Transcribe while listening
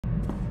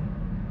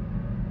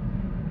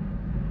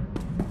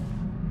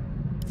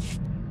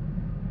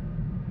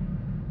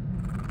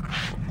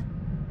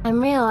I'm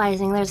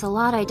realizing there's a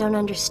lot I don't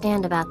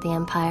understand about the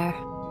Empire.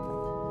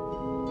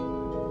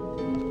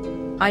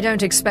 I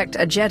don't expect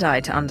a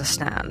Jedi to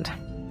understand.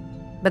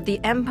 But the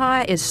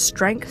Empire is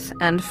strength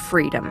and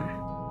freedom.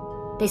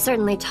 They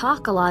certainly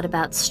talk a lot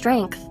about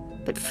strength,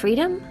 but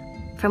freedom?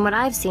 From what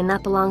I've seen,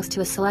 that belongs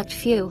to a select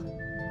few.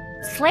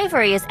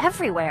 Slavery is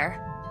everywhere.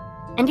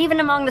 And even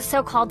among the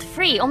so-called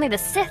free, only the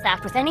Sith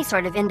act with any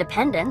sort of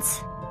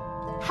independence.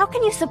 How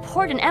can you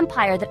support an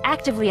empire that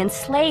actively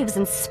enslaves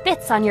and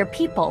spits on your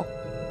people?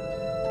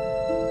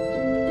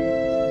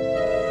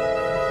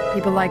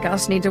 People like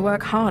us need to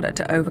work harder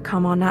to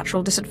overcome our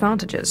natural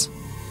disadvantages.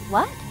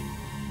 What?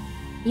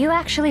 You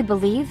actually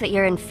believe that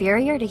you're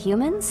inferior to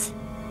humans?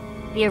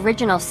 The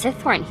original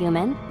Sith weren't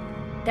human.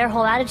 Their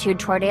whole attitude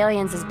toward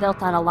aliens is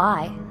built on a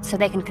lie, so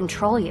they can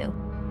control you.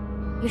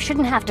 You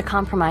shouldn't have to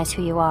compromise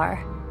who you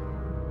are.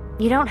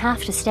 You don't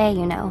have to stay,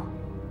 you know.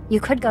 You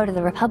could go to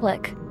the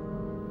Republic.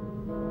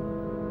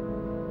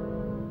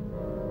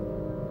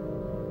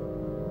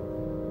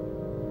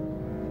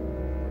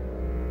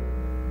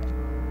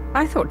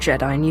 I thought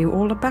Jedi knew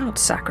all about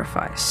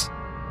sacrifice.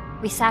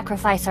 We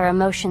sacrifice our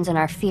emotions and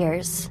our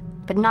fears,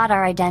 but not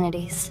our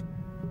identities.